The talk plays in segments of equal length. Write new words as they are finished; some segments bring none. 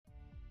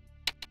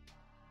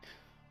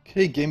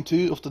Okay, game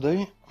 2 of the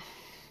day.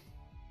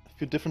 A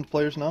few different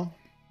players now.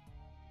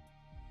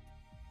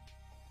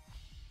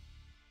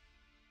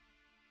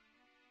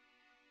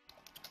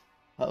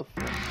 Have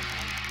fun.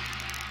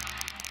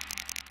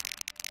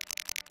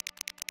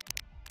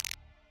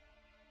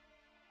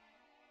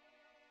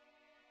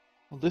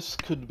 Well, this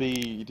could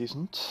be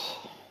decent.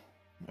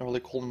 I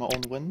really call my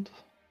own wind.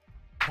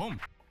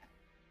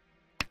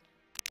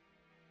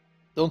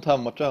 Don't have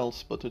much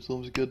else, but it's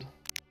always good.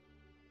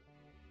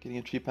 Getting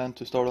a cheap hand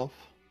to start off.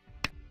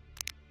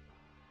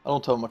 I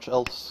don't have much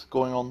else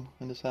going on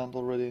in this hand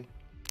already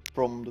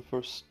from the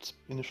first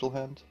initial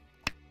hand.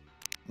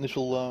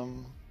 Initial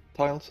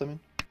tiles, I mean.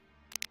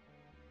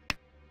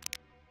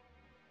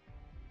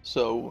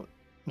 So,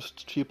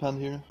 just a cheap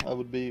hand here, I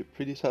would be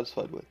pretty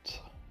satisfied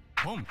with.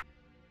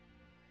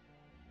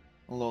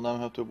 Although now I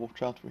have to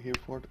watch out for here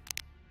for it.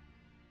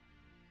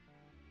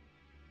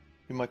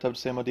 He might have the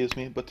same idea as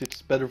me, but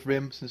it's better for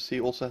him since he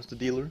also has the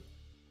dealer.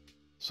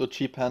 So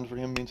cheap hand for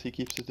him means he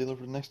keeps the dealer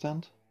for the next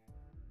hand.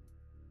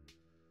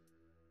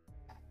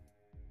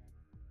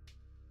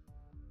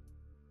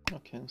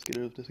 Okay, let's get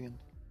rid of this again.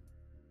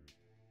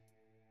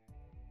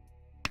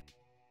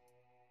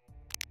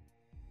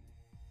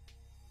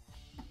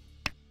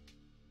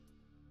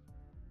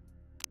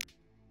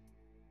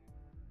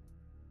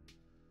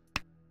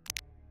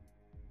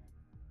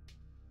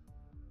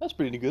 That's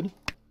pretty good.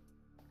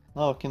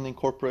 Now I can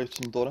incorporate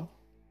some Dora.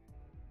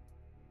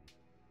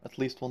 At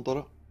least one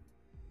Dora.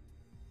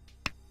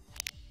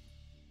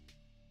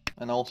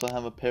 And I also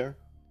have a pair.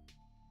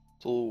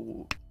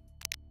 So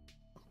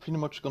I'm pretty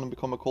much gonna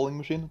become a calling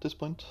machine at this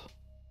point.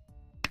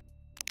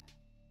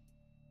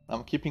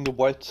 I'm keeping the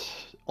white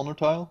honor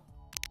tile.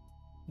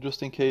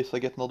 Just in case I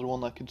get another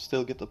one, I could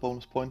still get a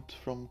bonus point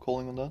from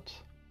calling on that.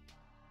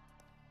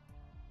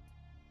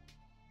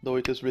 Though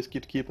it is risky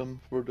to keep them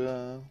for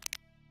the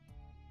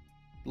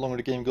longer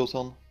the game goes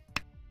on.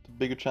 The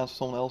bigger chance of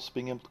someone else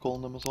being able to call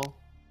on them as well.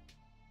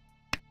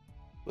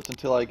 But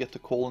until I get to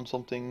call on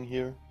something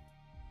here,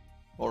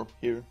 or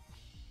here,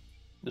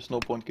 there's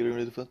no point getting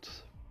rid of it.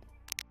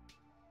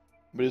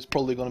 But it's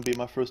probably gonna be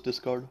my first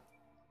discard.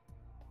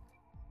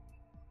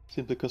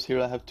 Simply because here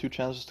I have two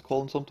chances to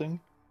call on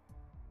something.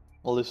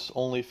 Well, this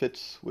only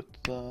fits with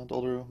the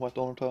other white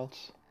honor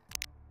tiles.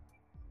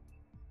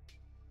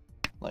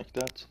 Like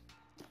that.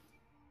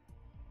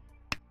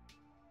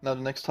 Now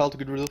the next tile to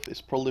get rid of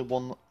is probably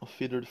one of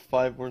either the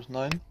 5 or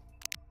 9.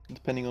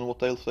 Depending on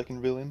what else I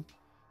can reel in.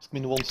 It's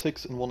gonna be 1,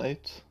 6 and 1,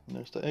 8. And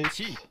there's the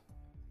 8.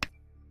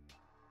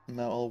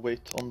 Now I'll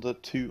wait on the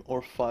 2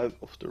 or 5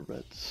 of the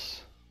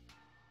reds.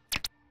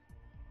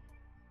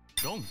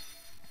 I'll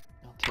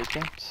take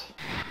that.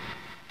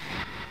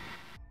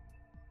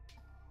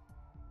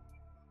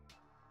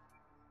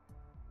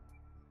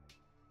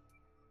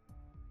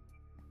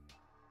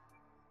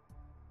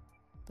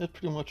 It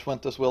pretty much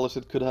went as well as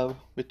it could have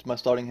with my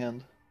starting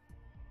hand.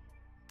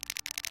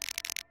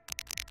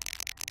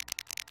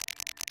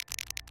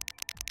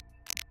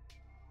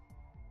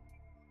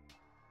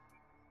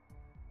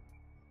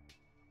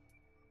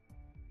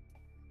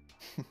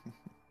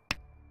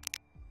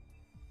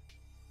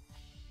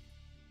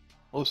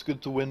 Always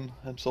good to win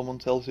and someone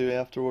tells you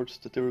afterwards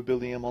that they were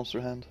building a monster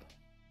hand.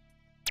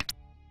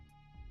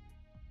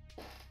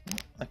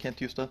 I can't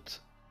use that.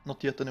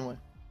 Not yet anyway.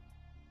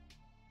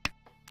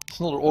 It's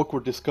another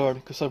awkward discard,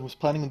 because I was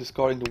planning on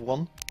discarding the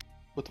 1,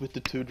 but with the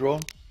 2 draw,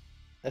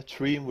 a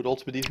 3 would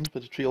also be decent,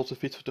 but the 3 also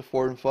fits with the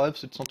 4 and 5,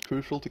 so it's not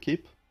crucial to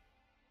keep.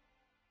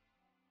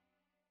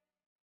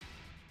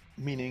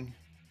 Meaning,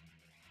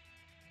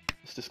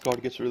 this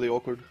discard gets really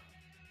awkward.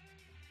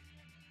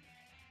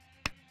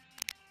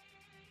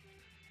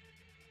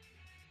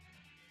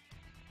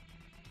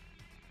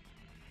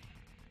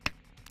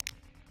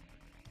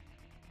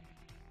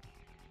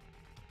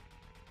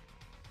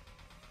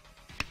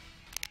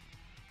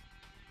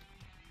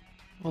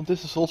 Well,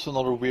 this is also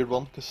another weird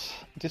one, because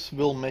this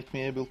will make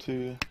me able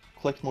to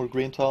collect more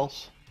green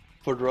tiles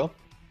further up,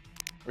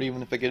 or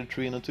even if I get a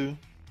 3 and a 2.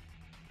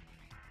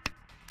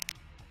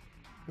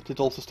 But it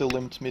also still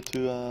limits me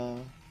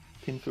to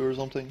Pinfu or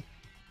something.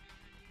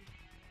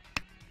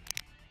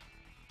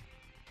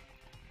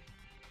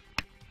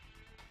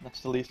 That's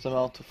the least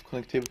amount of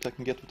connectivity I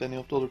can get with any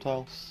of the other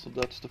tiles, so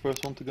that's the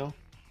first one to go.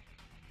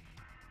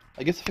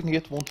 I guess if I can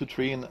get 1, 2,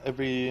 3 in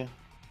every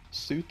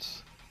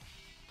suit,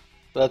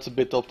 but that's a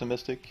bit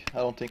optimistic. I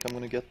don't think I'm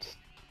gonna get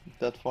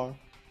that far.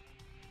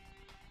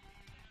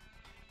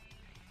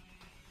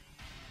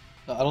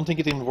 No, I don't think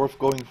it's even worth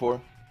going for,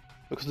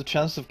 because the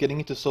chance of getting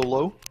it is so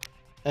low,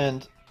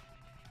 and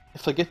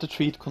if I get the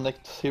 3 to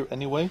connect here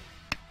anyway,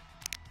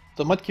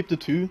 so I might keep the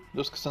 2,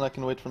 just because then I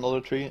can wait for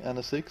another 3 and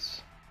a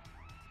 6.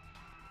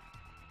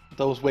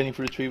 But I was waiting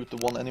for the 3 with the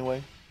 1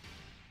 anyway.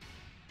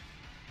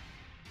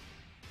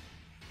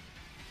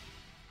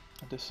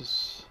 And this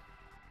is...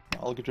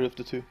 I'll get rid of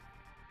the 2.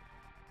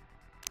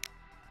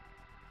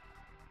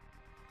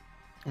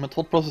 My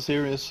thought process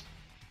here is,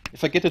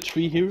 if I get a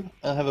 3 here,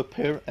 I have a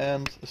pair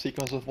and a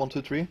sequence of 1,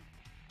 2, 3.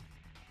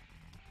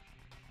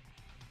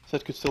 So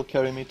that could still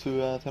carry me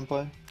to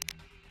Tenpai.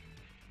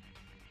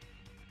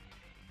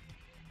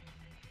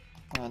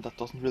 And that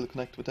doesn't really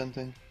connect with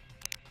anything.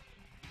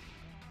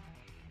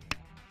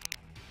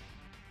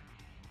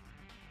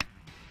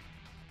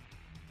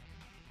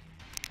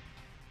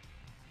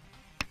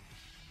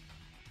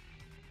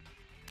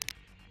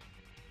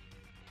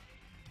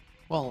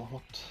 Well,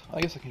 what? I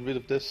guess I can get rid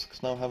of this,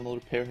 because now I have another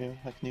pair here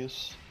I can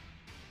use.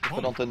 If I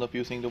don't end up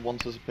using the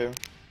ones as a pair.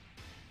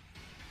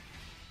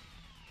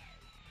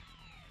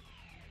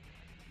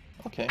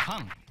 Okay.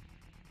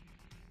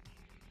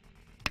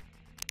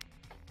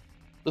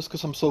 Just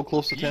because I'm so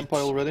close to 10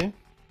 pile already,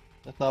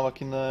 that now I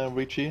can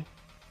reach E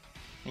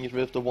and get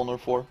rid of the 1 or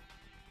 4.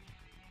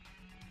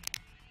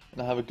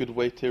 And I have a good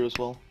weight here as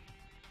well.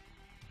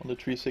 On the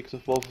 3-6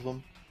 of both of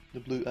them, the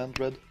blue and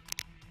red.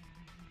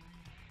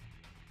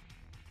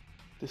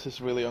 This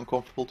is really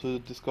uncomfortable to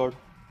discard.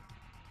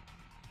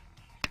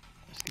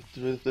 Let's get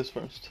rid of this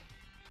first.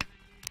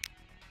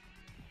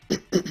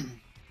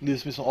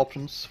 Leaves me some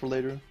options for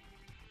later.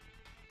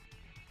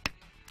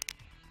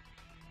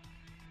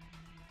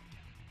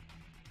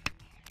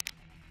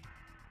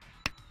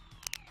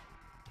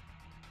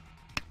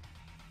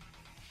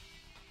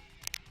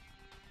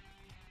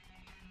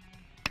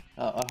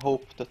 I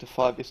hope that the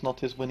 5 is not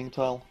his winning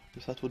tile,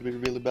 because that would be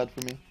really bad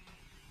for me.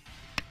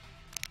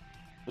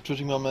 But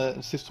judging on my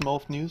system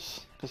of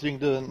news, considering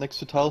the next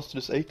 2 tiles to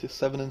this 8 is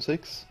 7 and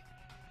 6,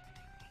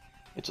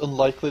 it's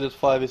unlikely that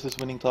 5 is his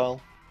winning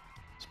tile,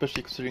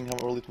 especially considering how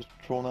early it was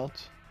thrown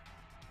out.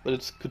 But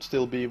it could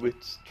still be with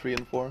 3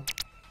 and 4.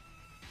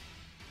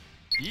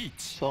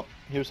 So,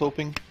 here's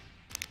hoping.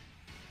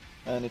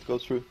 And it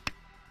goes through.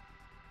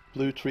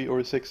 Blue 3 or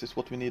a 6 is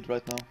what we need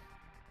right now.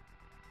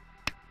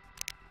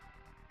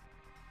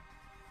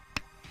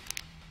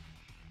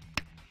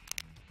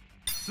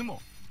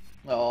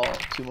 Oh,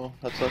 Sumo,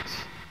 that sucks.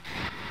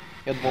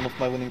 He had one of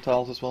my winning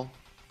tiles as well.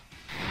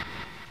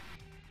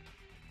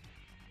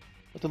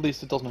 But at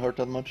least it doesn't hurt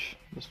that much.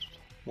 Just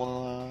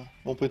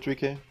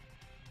 1.3k.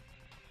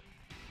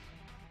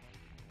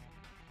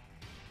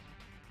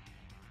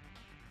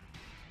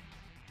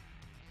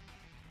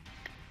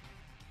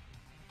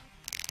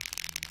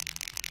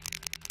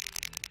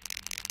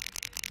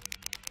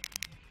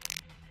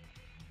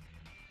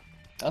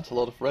 That's a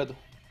lot of red.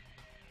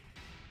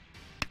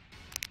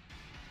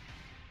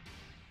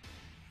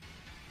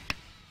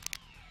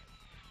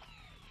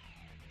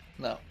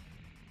 Now,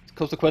 it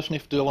comes to the question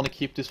if do I want to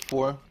keep this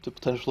 4 to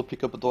potentially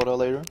pick up a Dora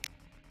later.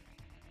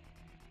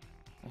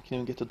 I can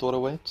even get the Dora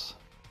weight.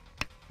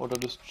 Or do I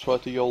just try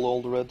to YOLO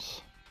all the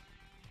reds?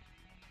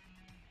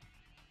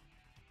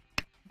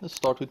 Let's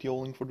start with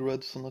YOLOing for the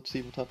reds and let's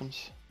see what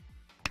happens.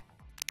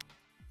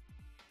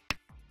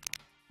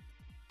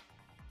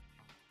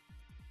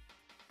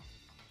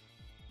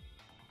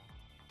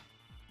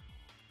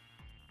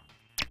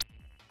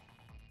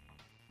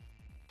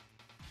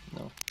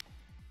 No,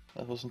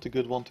 that wasn't a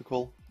good one to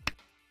call.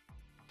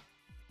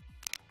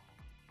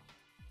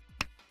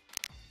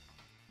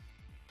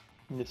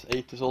 And this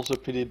 8 is also a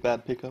pretty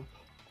bad pickup.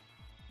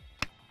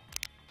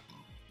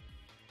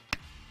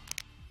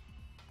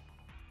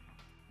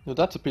 No,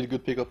 that's a pretty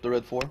good pickup, the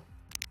red 4.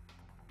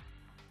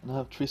 And I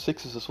have 3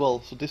 6s as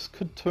well, so this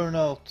could turn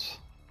out...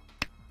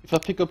 If I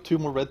pick up 2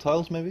 more red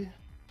tiles maybe,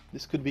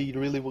 this could be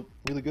really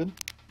good.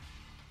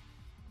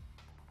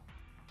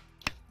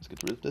 Let's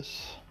get rid of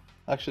this.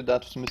 Actually,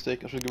 that was a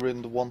mistake. I should get rid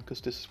of the 1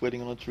 because this is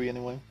waiting on a 3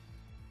 anyway.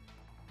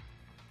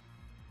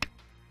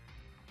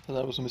 So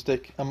that was a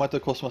mistake. I might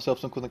have cost myself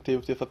some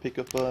connectivity if I pick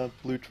up a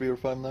blue 3 or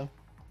 5 now.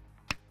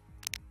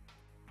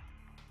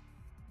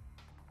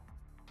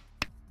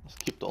 Let's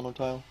keep the honor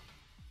tile.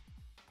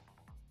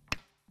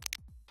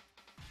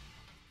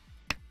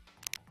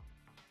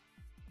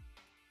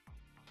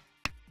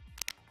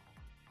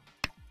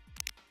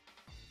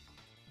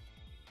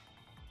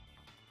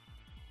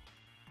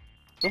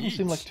 Doesn't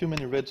seem like too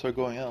many reds are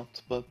going out,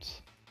 but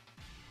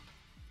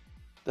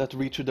that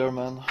reacher there,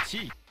 man,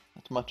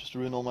 that might just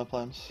ruin all my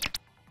plans.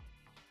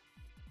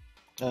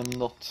 I'm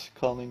not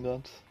calling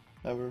that,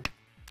 ever.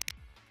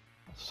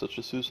 That's such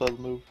a suicidal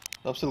move.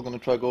 I'm still gonna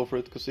try go for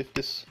it, because if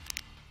this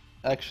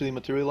actually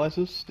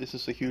materializes, this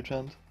is a huge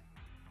hand.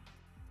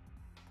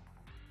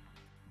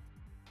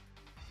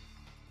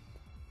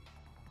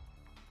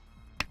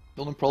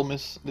 The only problem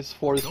is, this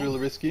 4 is really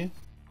risky.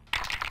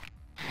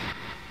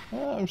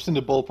 I'm just in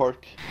the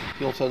ballpark.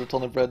 He also had a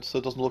ton of red, so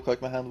it doesn't look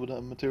like my hand would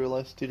have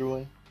materialized either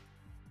way.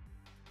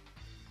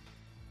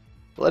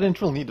 Well, I didn't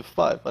really need the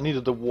 5, I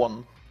needed the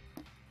 1.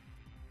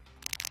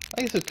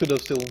 I guess it could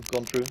have still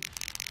gone through.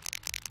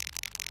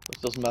 But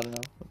it doesn't matter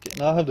now. Okay,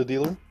 now I have the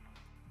dealer.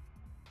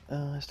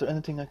 Is there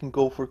anything I can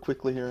go for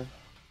quickly here?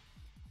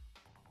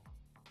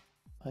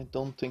 I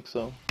don't think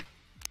so.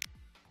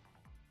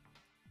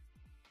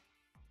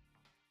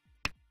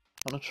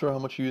 I'm not sure how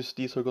much use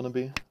these are gonna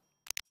be.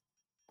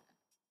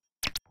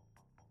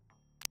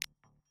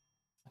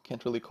 I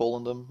can't really call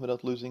on them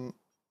without losing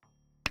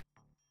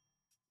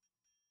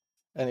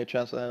any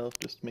chance I have of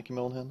just making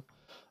my own hand.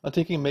 I'm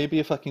thinking maybe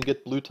if I can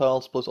get blue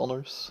tiles plus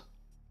honors.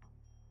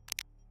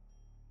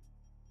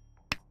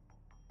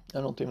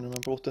 I don't even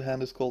remember what the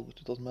hand is called, but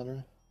it doesn't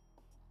matter.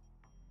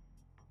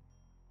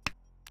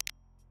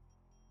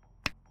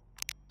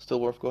 still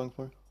worth going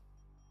for.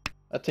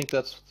 I think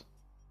that's...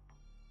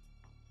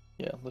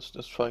 Yeah, let's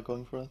just try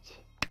going for it.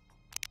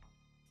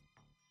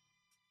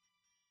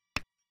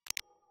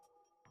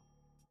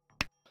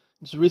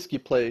 It's a risky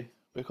play,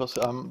 because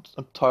I'm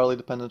entirely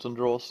dependent on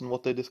draws and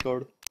what they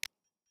discard.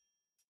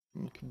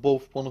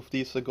 Both one of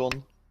these are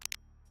gone.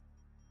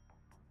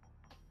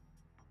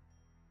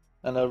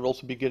 And I would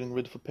also be getting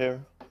rid of a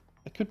pair.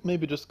 I could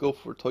maybe just go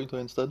for Toy Toy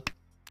instead.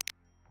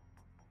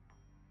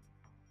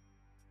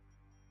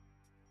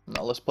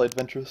 Now let's play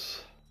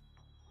Adventurous.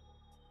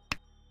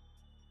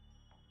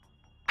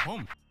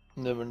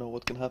 Never know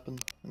what can happen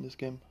in this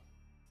game.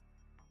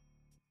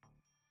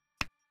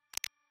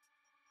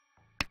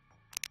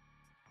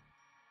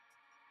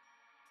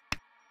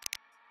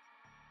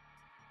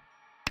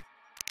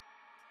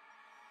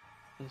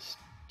 There's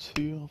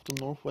 2 of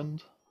the North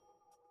Wind.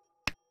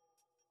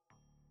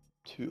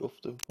 2 of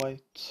the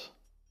White.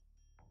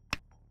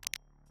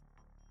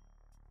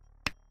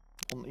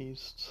 1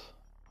 East.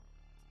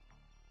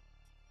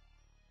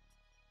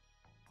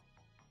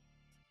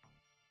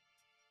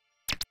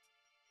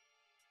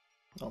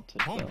 I'll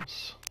take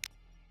those.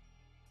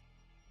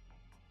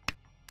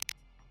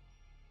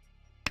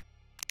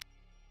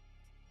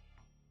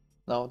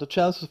 Now, the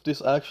chances of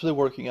this actually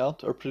working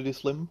out are pretty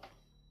slim,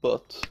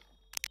 but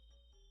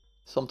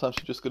sometimes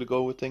you just gotta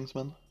go with things,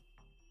 man.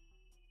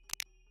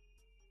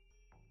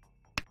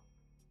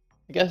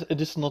 I guess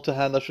it is not a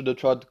hand I should have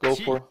tried to go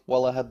for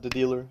while I had the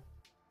dealer.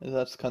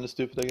 That's kind of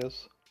stupid, I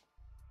guess.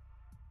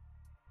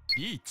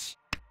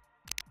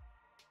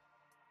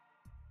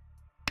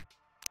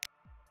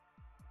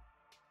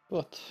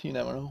 But you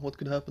never know what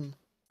could happen.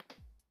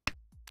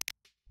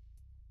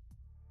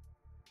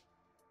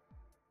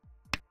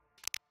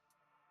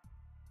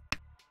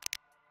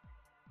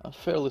 I'm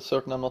fairly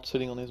certain I'm not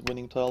sitting on his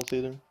winning tiles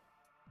either.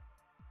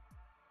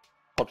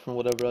 Apart from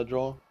whatever I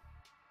draw.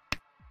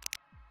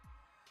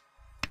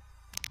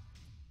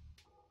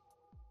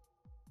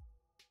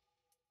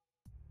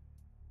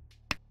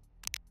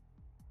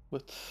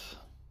 But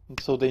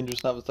it's so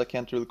dangerous now that I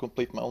can't really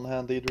complete my own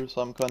hand either,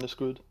 so I'm kinda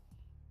screwed.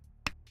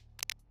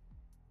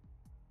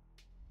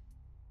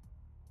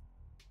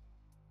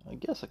 I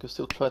guess I could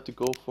still try to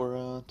go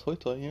for Toy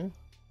Toy here.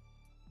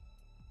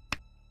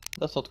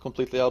 That's not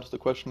completely out of the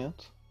question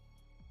yet.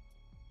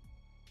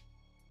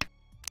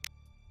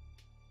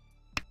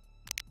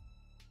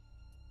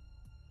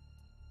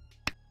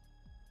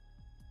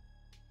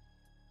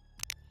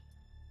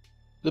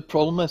 The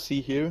problem I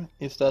see here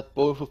is that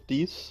both of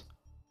these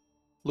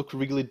look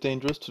really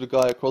dangerous to the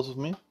guy across of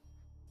me.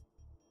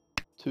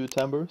 2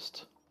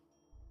 Tamburst.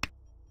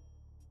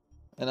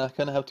 And I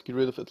kinda have to get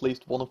rid of at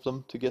least one of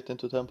them to get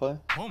into Tempai.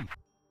 Yeah,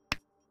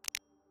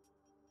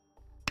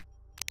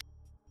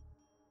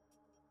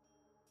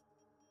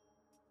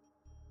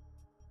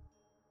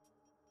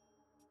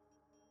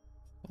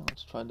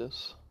 let's try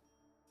this.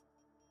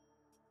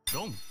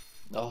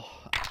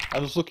 Oh, I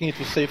was looking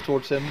into save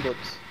towards him, but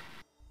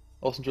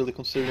I wasn't really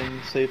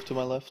considering save to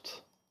my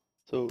left.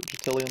 So,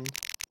 Italian.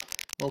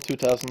 Well,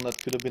 2000,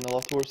 that could have been a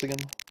lot worse again.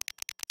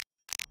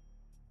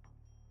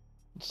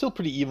 It's still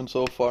pretty even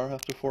so far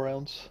after 4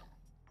 rounds.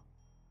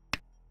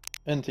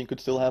 Anything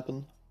could still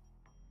happen.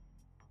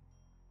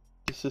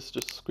 This is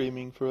just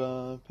screaming for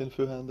a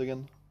Pinfu hand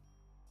again.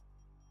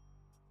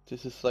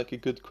 This is like a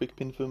good quick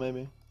Pinfu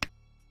maybe.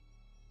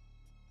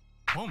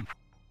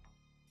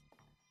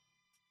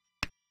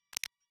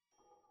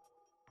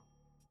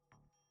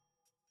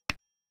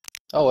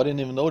 Oh, I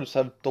didn't even notice I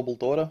have double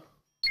Dora.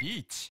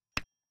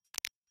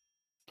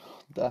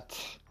 That...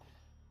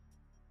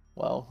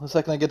 Wow, the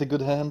second I get a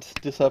good hand,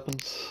 this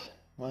happens.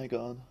 My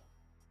god.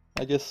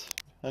 I guess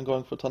I'm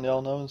going for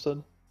Tanyao now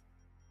instead.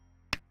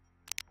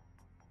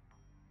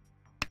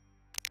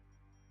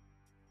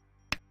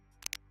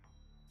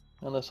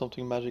 Unless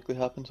something magically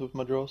happens with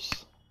my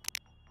draws.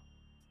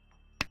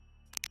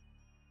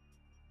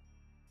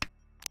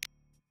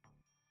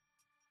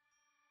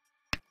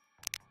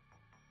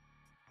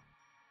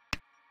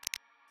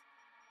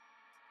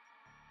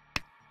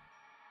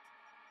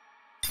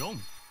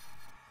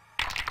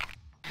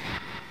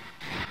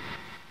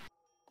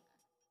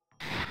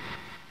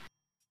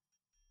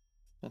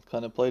 It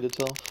kind of played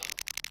itself.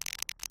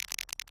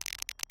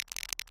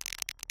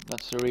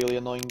 That's really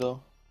annoying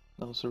though.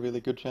 That was a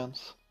really good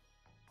chance.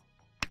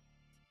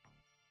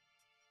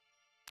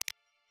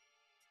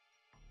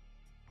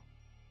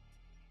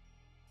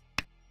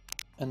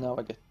 And now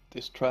I get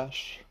this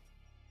trash.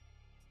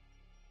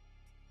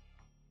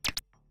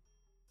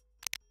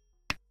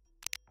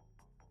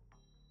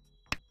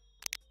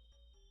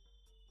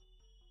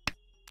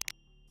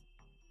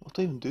 What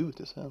do I even do with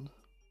this hand?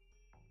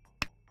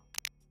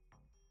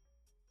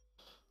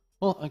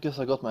 Well, I guess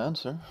I got my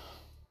answer.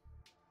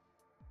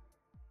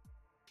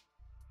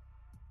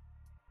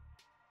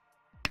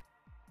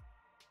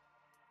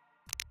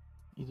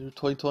 Either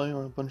Toy Toy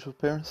or a bunch of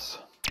pairs.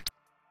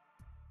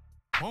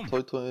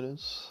 Toy Toy it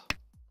is.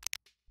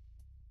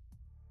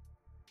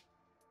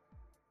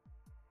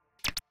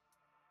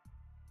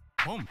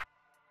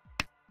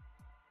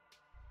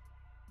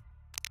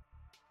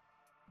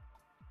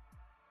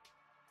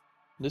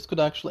 This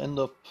could actually end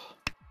up,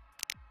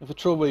 if I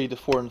throw away the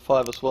 4 and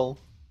 5 as well,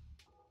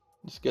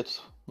 this gets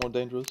more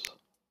dangerous.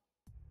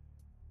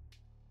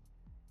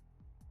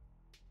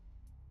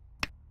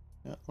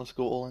 Yeah, let's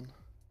go all in.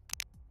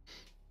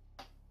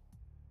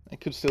 I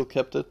could still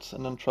kept it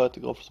and then try to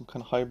go for some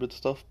kind of hybrid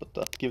stuff, but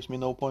that gives me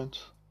no point.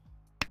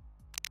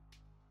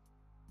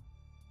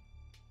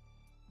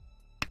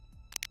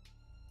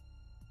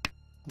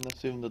 And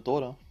that's even the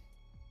Dora.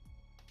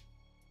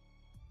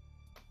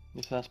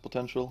 This has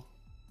potential.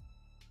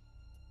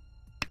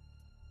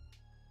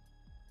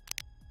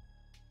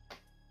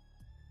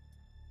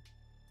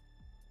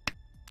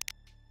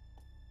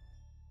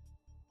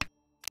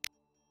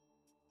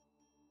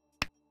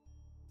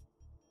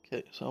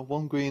 Okay, so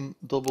 1 green,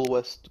 double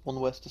west, 1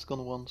 west is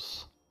gone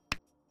once.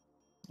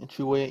 And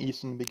 2 way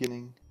east in the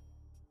beginning.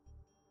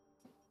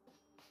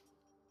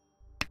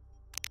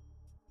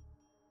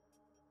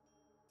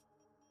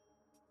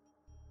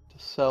 The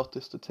south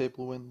is the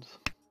table wind.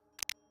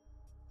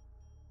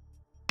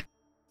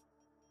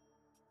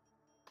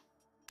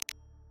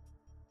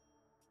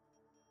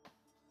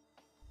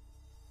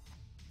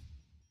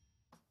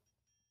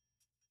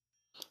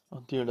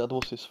 Oh dear, that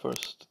was his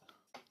first.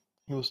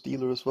 He was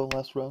dealer as well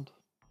last round.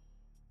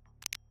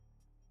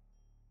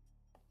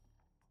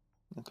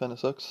 That kinda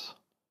sucks.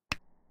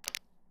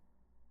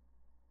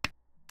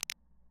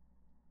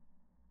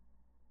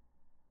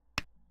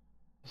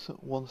 So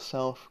 1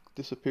 south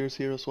disappears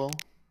here as well.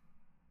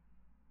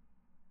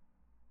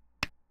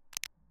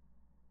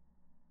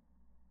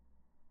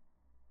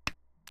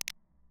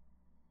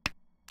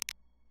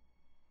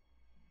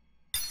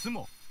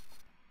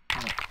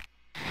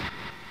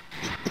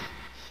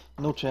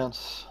 No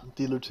chance.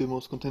 Dealer 2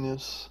 most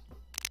continuous.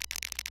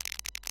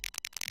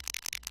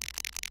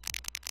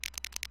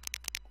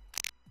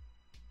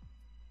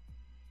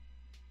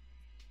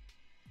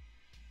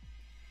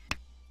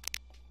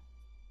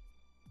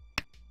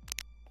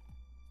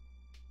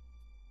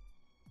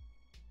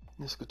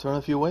 This could turn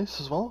a few ways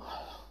as well.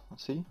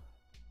 Let's see.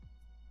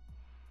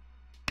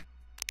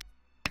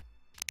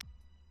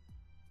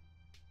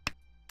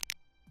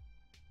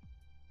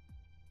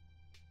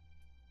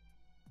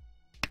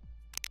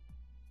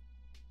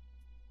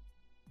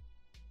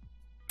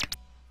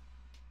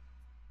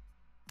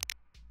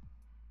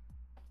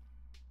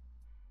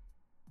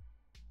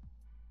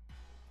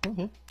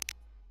 Okay.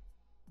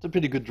 It's a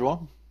pretty good draw.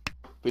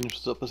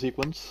 Finishes up a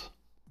sequence.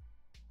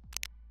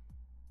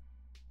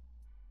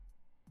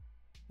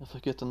 If I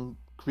get a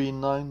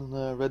green 9 and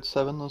a red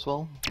 7 as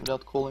well,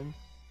 without calling.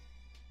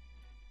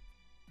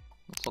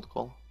 Let's not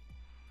call.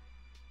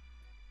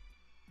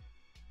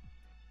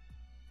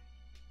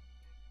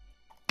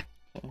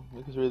 Okay,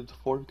 we could get rid of the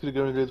 4. We could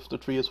get rid of the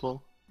 3 as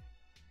well.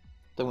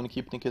 Then I'm gonna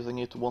keep it in case I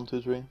need to 1,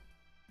 2, 3.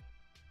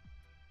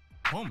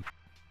 4.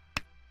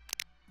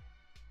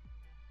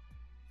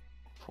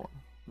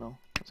 No,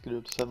 let's get rid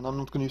of the 7. I'm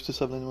not gonna use the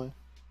 7 anyway.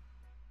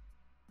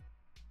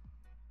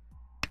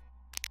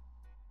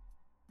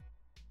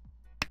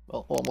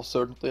 Well, almost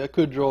certainly. I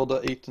could draw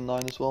the 8 and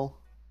 9 as well.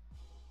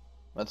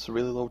 That's a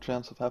really low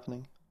chance of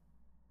happening.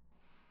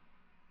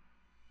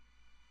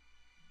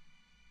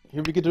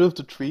 Here we get rid of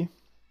the 3.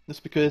 That's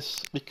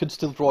because we could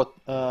still draw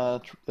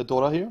a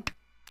Dora here.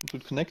 It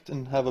would connect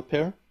and have a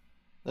pair.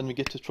 Then we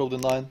get to throw the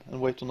 9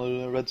 and wait on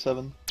a red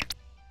 7.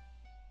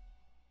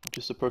 Which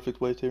is the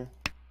perfect wait here.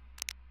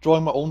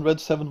 Drawing my own red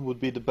 7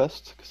 would be the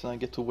best, because then I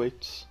get to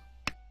wait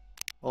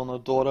on a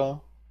Dora,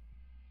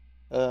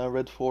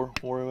 red 4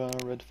 or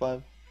red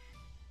 5.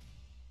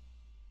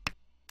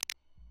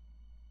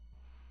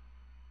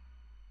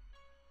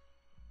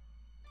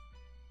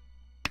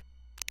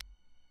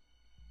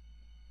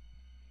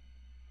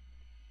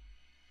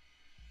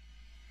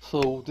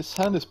 So this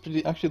hand is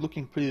actually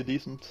looking pretty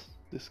decent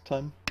this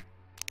time.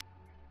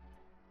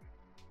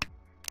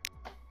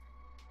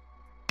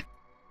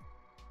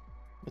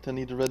 But I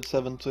need a red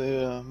 7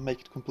 to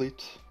make it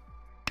complete.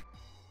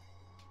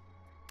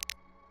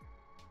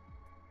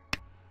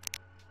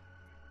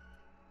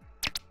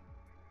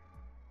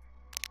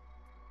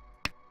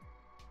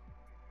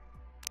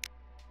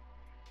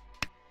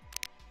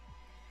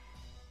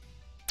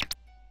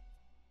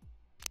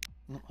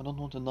 No, I don't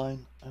want a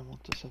 9, I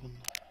want a 7.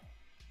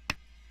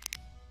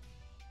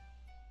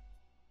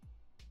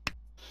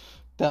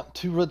 Damn,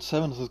 2 red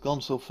 7s has gone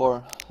so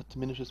far. That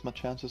diminishes my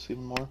chances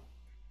even more.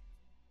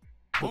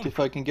 But if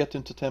I can get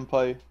into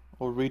Tenpai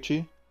or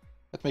Ricci,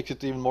 that makes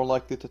it even more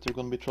likely that they're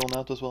going to be thrown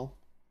out as well.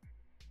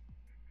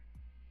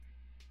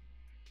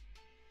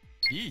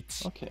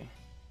 Okay.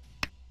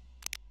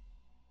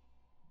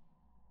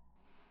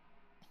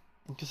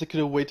 I guess I could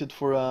have waited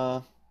for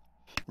a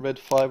red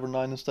 5 or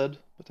 9 instead,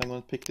 but I'm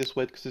going to pick this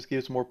weight because this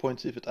gives more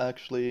points if it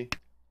actually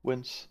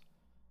wins.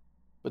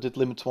 But it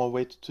limits my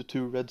weight to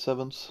 2 red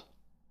 7s.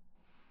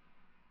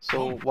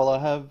 So while I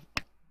have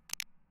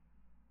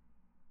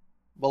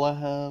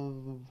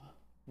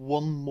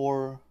one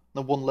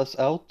less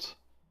out,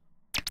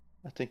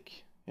 I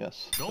think,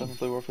 yes,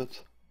 definitely worth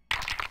it.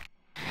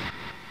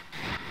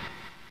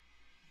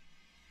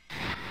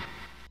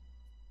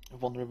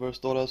 One reverse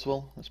Dora as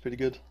well, that's pretty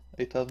good,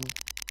 8,000.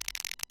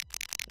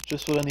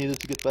 Just what I needed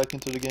to get back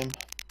into the game.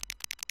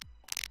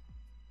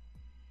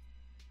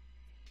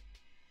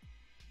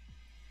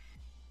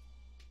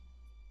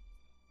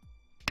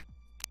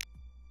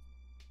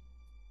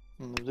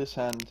 And this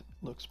hand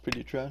looks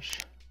pretty trash.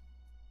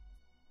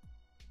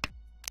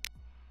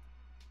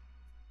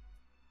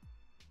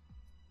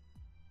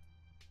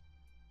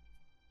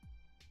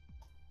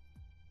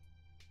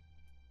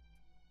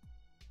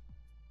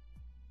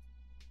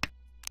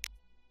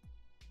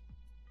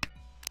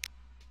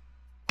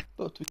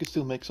 But we can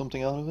still make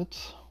something out of it.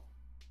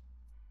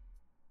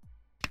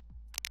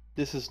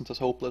 This isn't as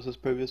hopeless as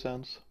previous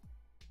hands.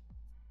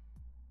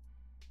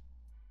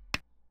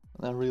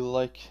 And I really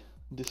like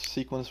this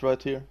sequence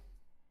right here.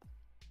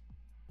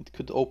 It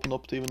could open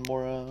up to even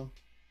more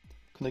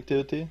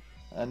connectivity,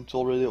 and it's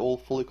already all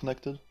fully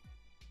connected.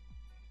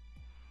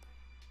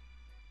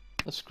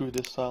 Let's screw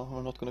this tile,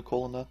 we're not gonna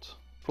call on that.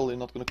 Probably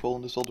not gonna call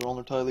on this other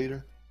honor tile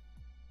either.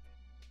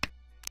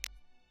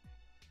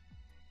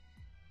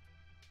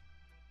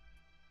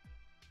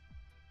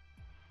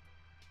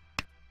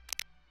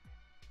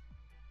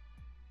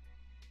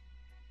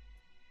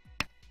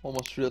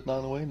 Almost threw that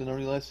 9 away, then I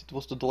realized it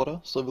was the Dora,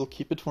 so we'll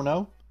keep it for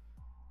now.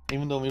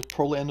 Even though we'll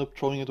probably end up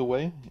throwing it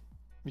away,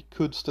 we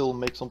could still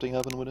make something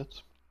happen with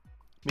it.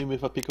 Maybe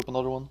if I pick up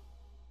another one.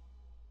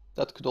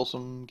 That could also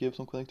give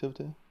some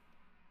connectivity.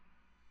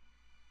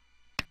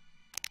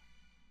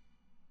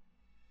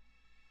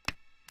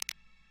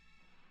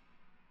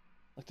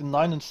 Like the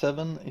 9 and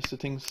 7 is the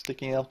thing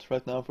sticking out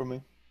right now for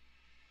me.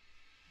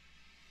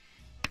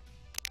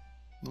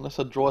 Unless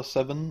I draw a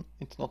 7,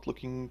 it's not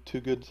looking too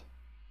good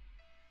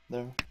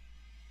there.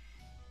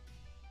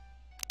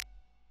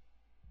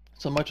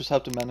 So I might just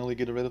have to manually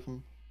get rid of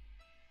him.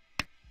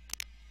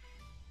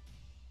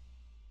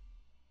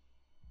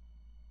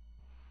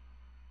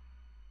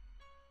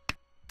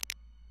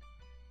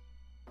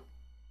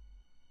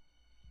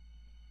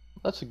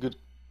 That's a good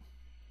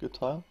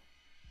tile.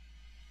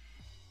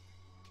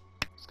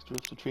 Let's get rid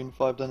of the 3 and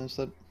 5 then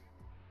instead.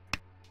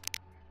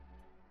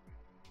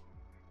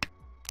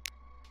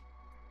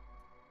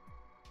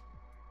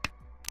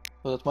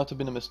 Well, that might have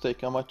been a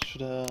mistake. I might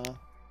should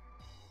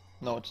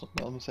no, it's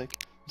not a mistake.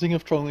 I'm thinking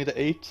of throwing the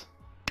 8,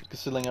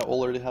 considering I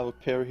already have a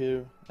pair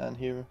here and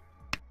here.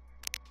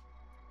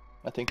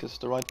 I think this is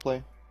the right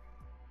play.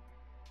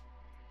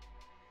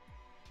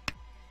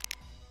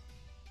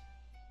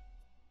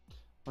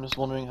 I'm just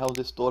wondering how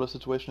this daughter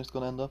situation is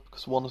gonna end up,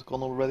 because 1 is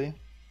gone already.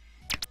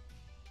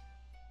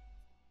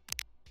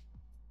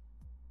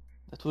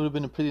 That would have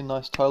been a pretty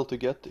nice tile to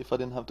get if I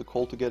didn't have to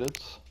call to get it.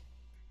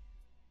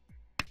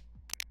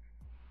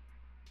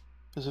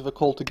 Because if I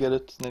call to get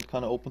it, then it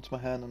kind of opens my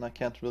hand and I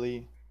can't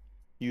really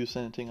use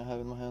anything I have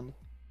in my hand.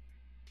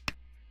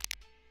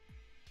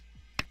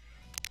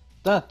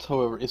 That,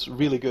 however, is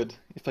really good.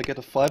 If I get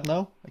a 5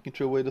 now, I can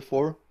throw away the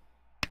 4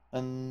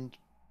 and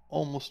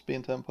almost be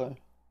in tempo.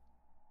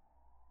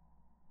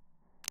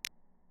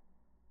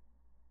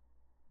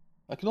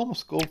 I could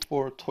almost go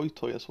for Toy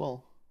Toy as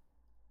well.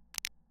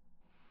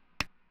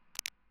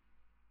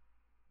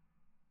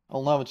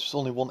 Well, now it's just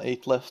only 1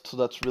 8 left, so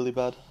that's really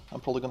bad. I'm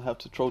probably gonna have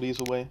to throw these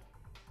away.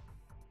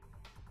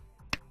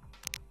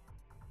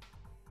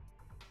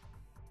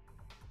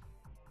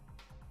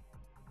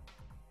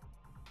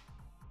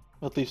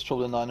 At least throw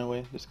the 9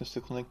 away, this can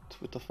still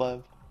connect with the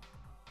 5.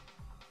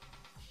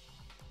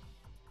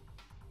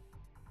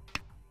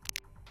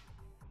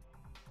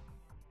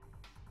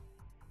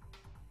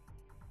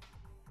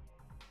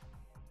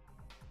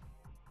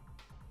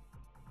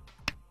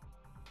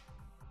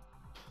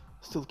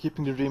 Still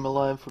keeping the dream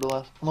alive for the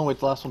last... No wait,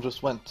 the last one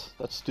just went.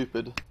 That's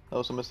stupid. That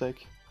was a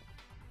mistake.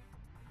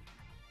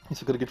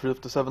 He's gonna get rid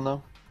of the 7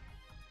 now.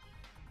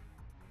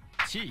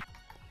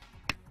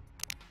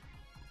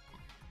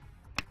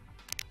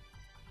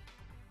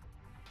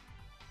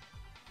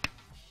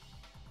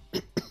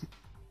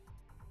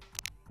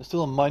 There's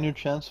still a minor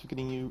chance of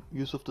getting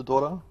use of the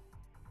Dora,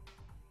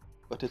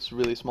 but it's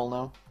really small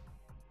now.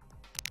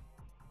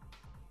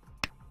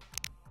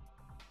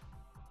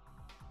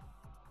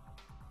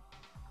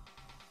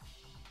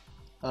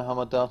 And I have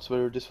my doubts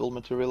whether this will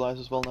materialize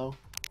as well now.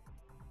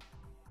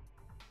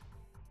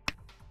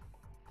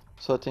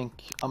 So I think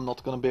I'm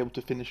not gonna be able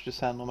to finish this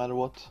hand no matter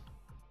what.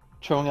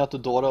 Throwing out the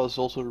Dora is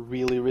also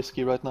really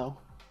risky right now.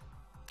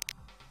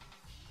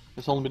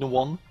 There's only been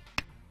 1,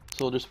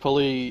 so there's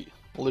probably...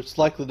 Well, it's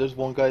likely there's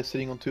 1 guy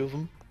sitting on 2 of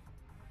them.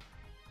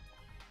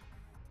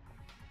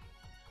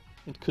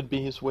 It could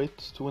be his weight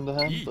to win the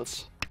hand,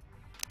 but...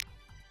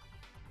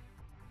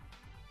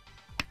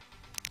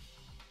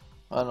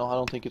 I don't know, I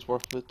don't think it's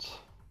worth it.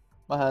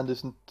 My hand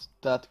isn't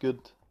that good.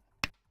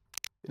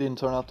 It didn't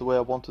turn out the way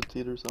I wanted it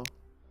either, so...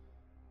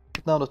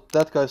 But now that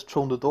that guy's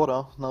thrown the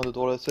Dora, now the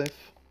Dora is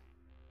safe.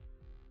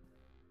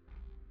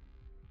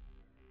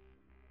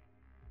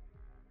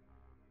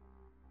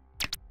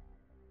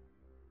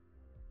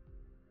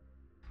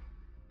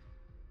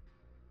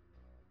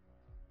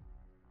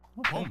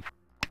 Okay.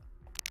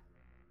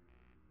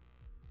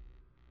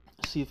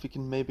 See if we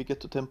can maybe get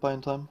to Tempai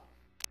in time.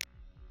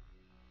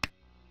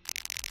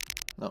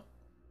 No.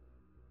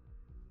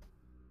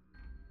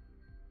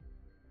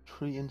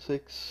 3 and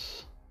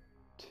 6,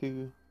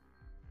 2.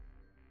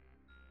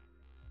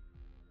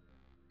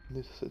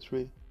 This is a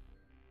 3.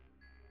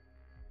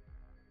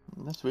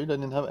 That's weird, I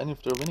didn't have any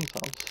of their winning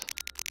tiles.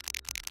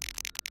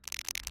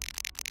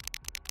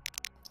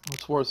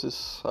 What's worse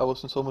is I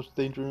was in so much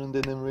danger and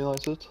didn't even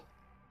realize it.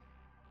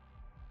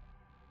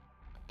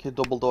 Okay,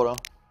 double Dora.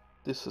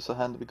 This is a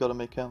hand we gotta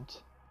make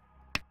count.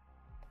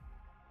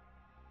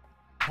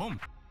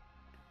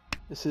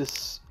 This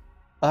is...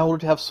 I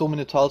already have so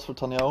many tiles for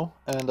Tanyao,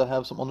 and I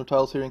have some under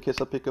tiles here in case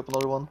I pick up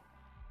another one.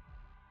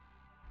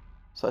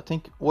 So I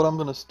think what I'm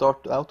gonna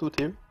start out with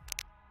here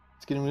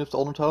is getting rid of the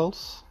under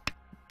tiles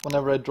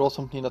whenever I draw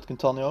something that can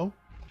Tanyao.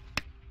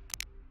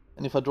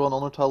 And if I draw an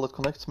honor tile that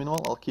connects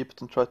meanwhile, I'll keep it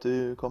and try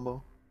to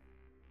combo.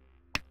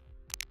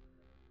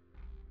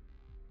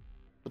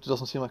 But it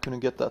doesn't seem I couldn't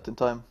get that in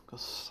time,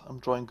 because I'm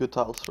drawing good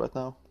tiles right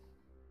now.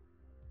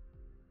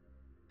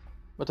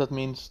 But that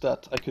means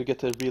that I could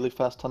get a really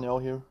fast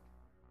Tanyao here,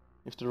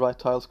 if the right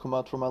tiles come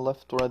out from my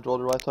left or I draw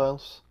the right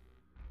tiles.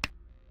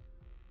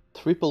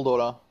 Triple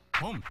Dora.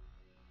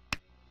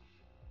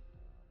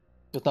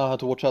 But now I have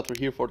to watch out for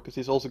Hereford, because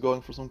he's also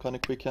going for some kind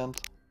of quick hand,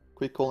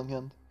 quick calling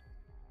hand.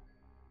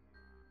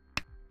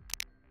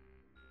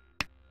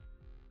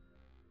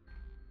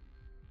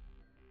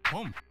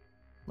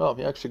 Well,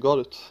 he actually got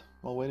it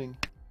while waiting.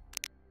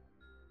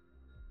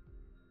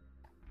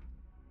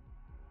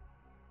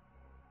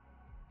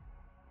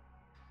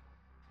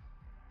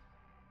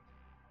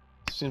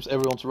 Seems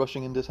everyone's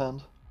rushing in this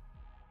hand.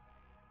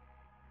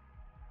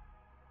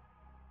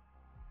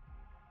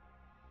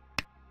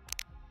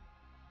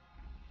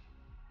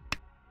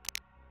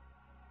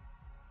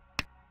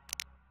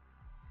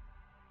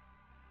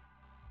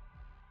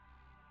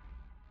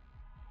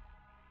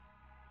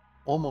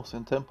 Almost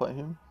in tempo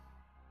here.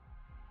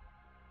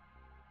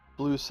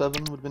 Blue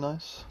 7 would be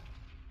nice.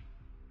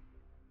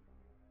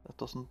 That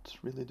doesn't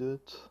really do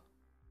it.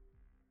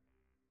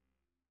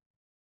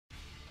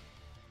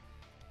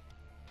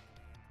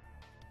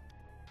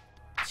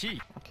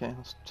 Okay,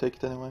 let's take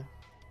it anyway.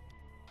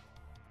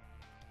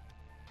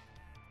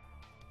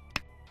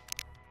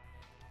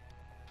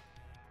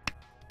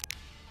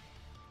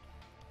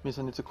 Means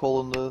I need to call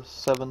on the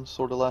 7s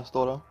or the last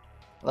Dora.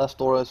 Last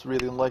Dora is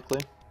really unlikely.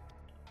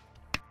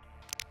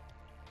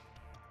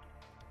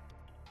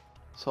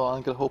 So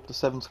I'm gonna hope the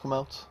 7s come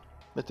out.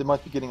 But they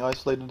might be getting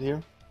isolated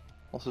here.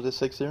 Also this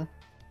 6 here.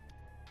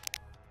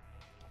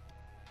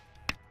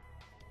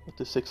 But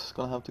this 6 is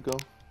gonna have to go.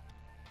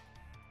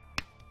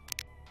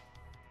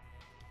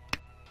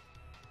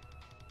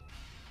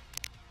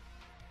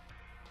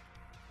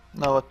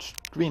 Now a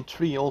green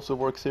 3 also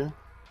works here.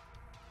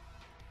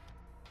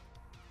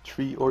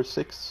 3 or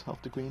 6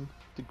 of the green.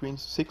 The green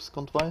 6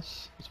 gone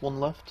twice, there's 1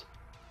 left.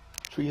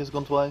 3 has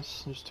gone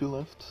twice, there's 2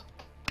 left.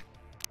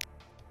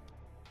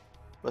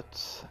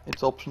 But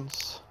it's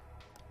options.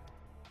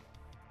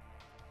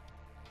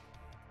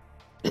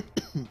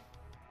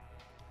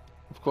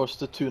 Of course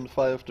the 2 and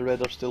 5 of the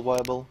red are still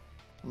viable.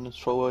 And then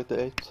throw away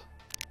the 8.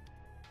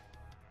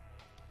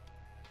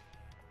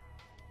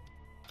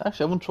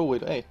 Actually I wouldn't throw away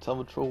the 8, I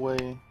would throw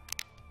away...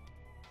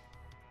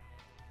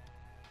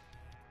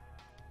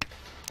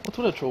 What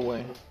would I throw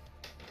away?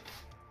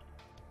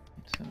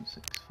 7,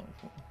 6, 5,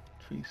 4,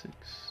 3,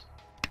 6.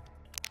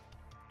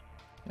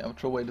 Yeah, I would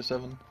throw away the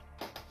 7.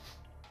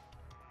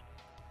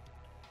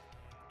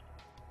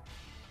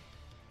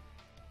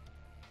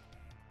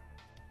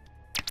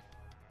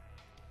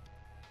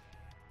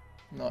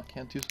 No, I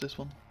can't use this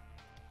one.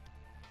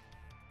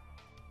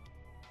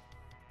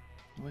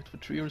 Wait for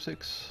 3 or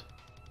 6.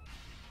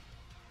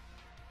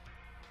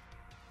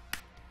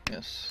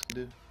 Yes, I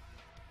do.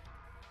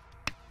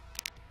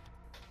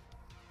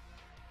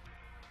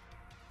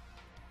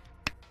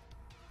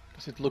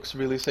 It looks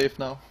really safe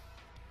now.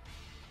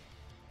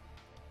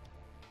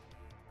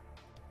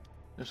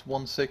 There's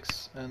 1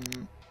 6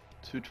 and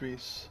 2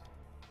 3s.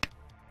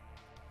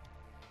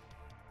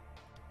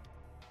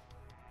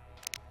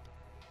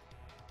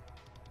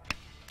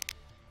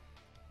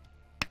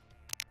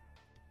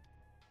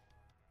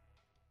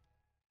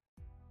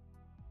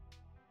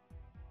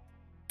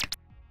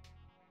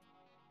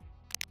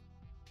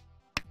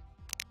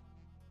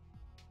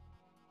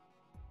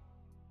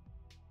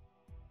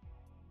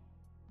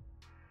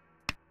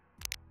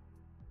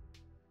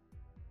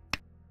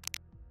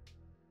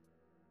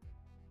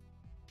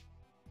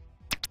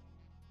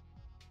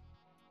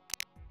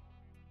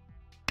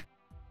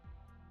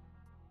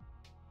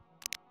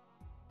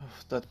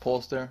 That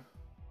pause there.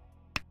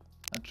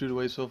 I threw it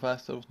away so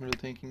fast I wasn't really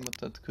thinking, but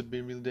that could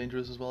be really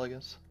dangerous as well, I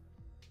guess.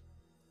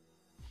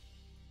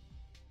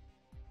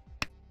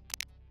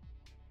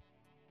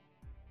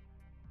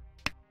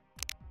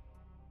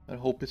 I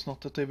hope it's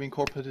not that they've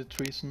incorporated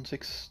 3s and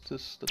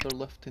 6s that are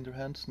left in their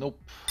hands. Nope.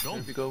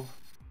 There we go.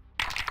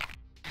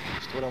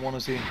 Just what I want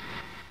to see.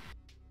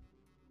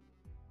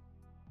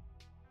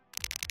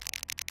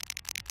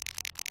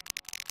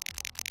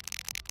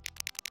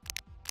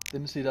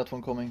 Didn't see that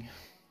one coming.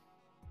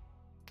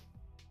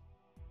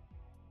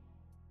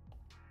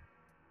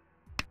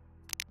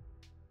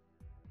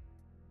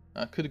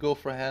 I could go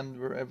for a hand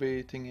where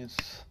everything is...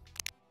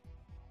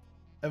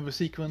 every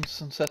sequence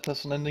and set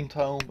has an ending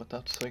tile, but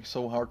that's like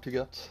so hard to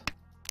get.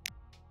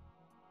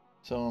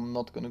 So I'm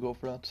not gonna go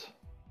for that.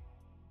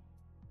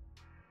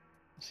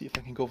 See if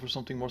I can go for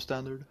something more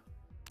standard.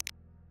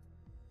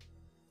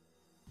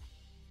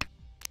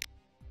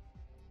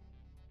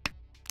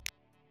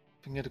 If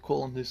I can get a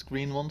call on these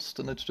green ones,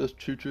 then it's just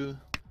choo-choo,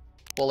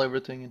 wall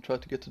everything and try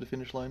to get to the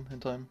finish line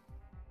in time.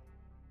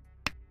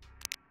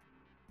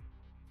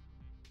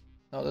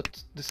 Now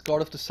that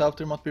discard of the south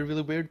there might be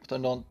really weird, but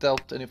I don't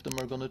doubt any of them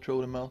are gonna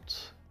throw them out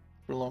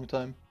for a long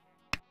time.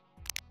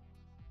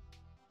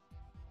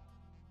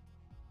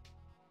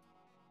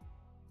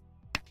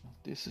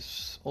 This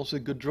is also a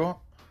good draw.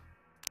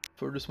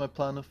 Furthers my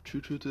plan of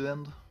choo-choo to the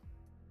end.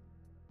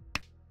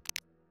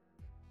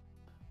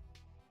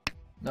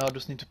 Now I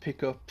just need to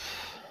pick up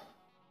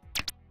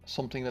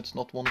something that's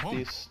not one of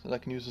these that I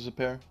can use as a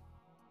pair.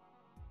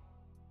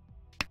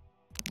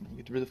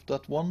 Get rid of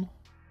that one.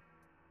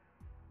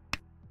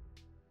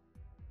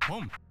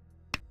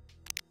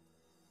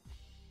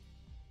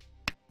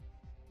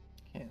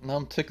 Okay, now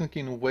I'm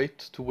technically in wait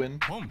to win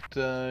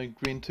the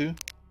green 2.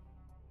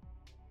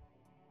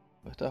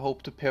 But I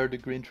hope to pair the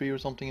green 3 or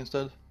something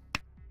instead.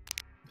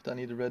 If I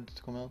need a red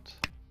to come out.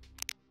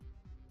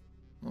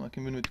 No, I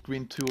can win with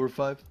green 2 or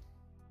 5.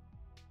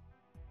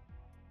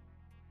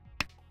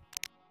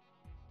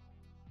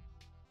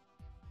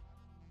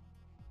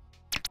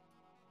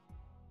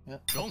 Yeah,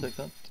 I'll take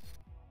that.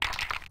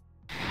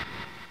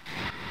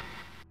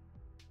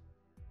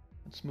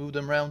 Let's move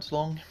them rounds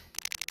long.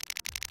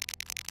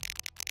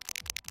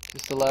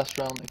 This is the last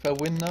round. If I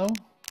win now,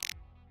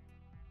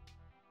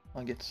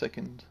 I'll get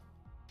second.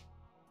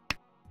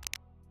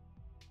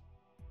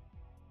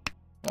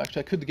 Actually,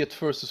 I could get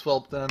first as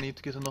well, but then I need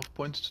to get enough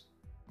points to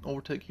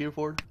overtake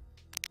Hereford.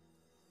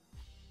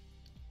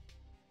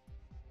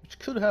 Which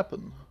could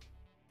happen.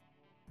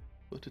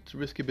 But it's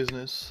risky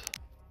business.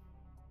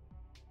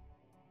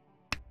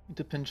 It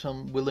depends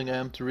on how willing I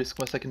am to risk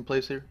my second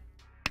place here.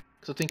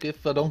 Because I think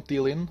if I don't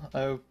deal in,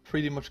 I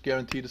pretty much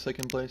guarantee the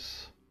second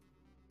place.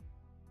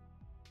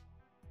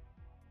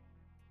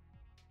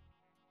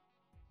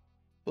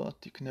 But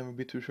you can never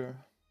be too sure.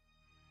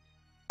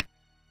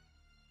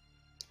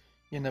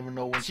 You never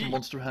know when some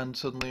monster hand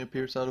suddenly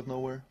appears out of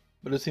nowhere.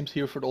 But it seems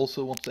Hereford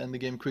also wants to end the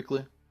game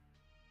quickly.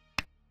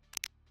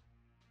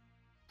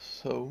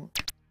 So,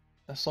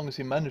 as long as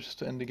he manages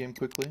to end the game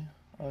quickly,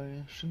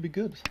 I should be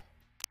good.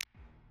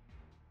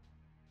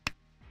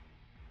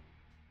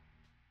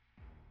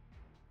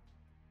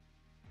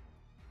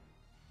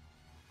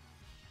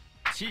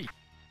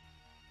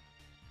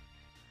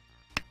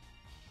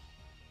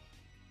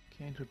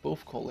 Okay, they're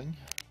both calling.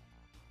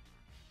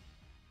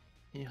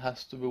 He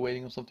has to be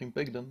waiting on something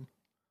big then.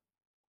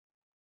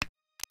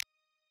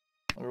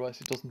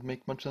 Otherwise it doesn't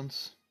make much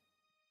sense.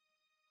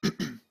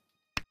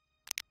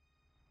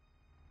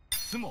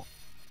 Oh,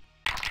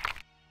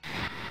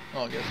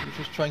 I guess he was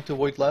just trying to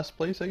avoid last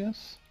place, I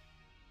guess.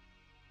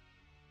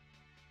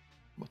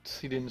 But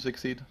he didn't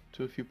succeed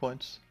to a few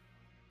points.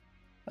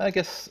 I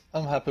guess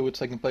I'm happy with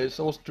second place.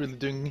 I wasn't really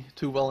doing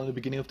too well in the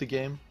beginning of the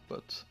game,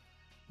 but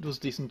it was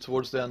decent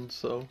towards the end,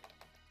 so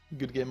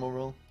good game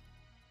overall.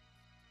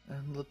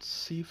 And let's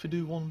see if we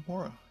do one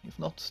more. If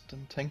not,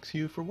 then thanks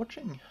you for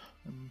watching,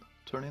 and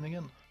turn in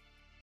again.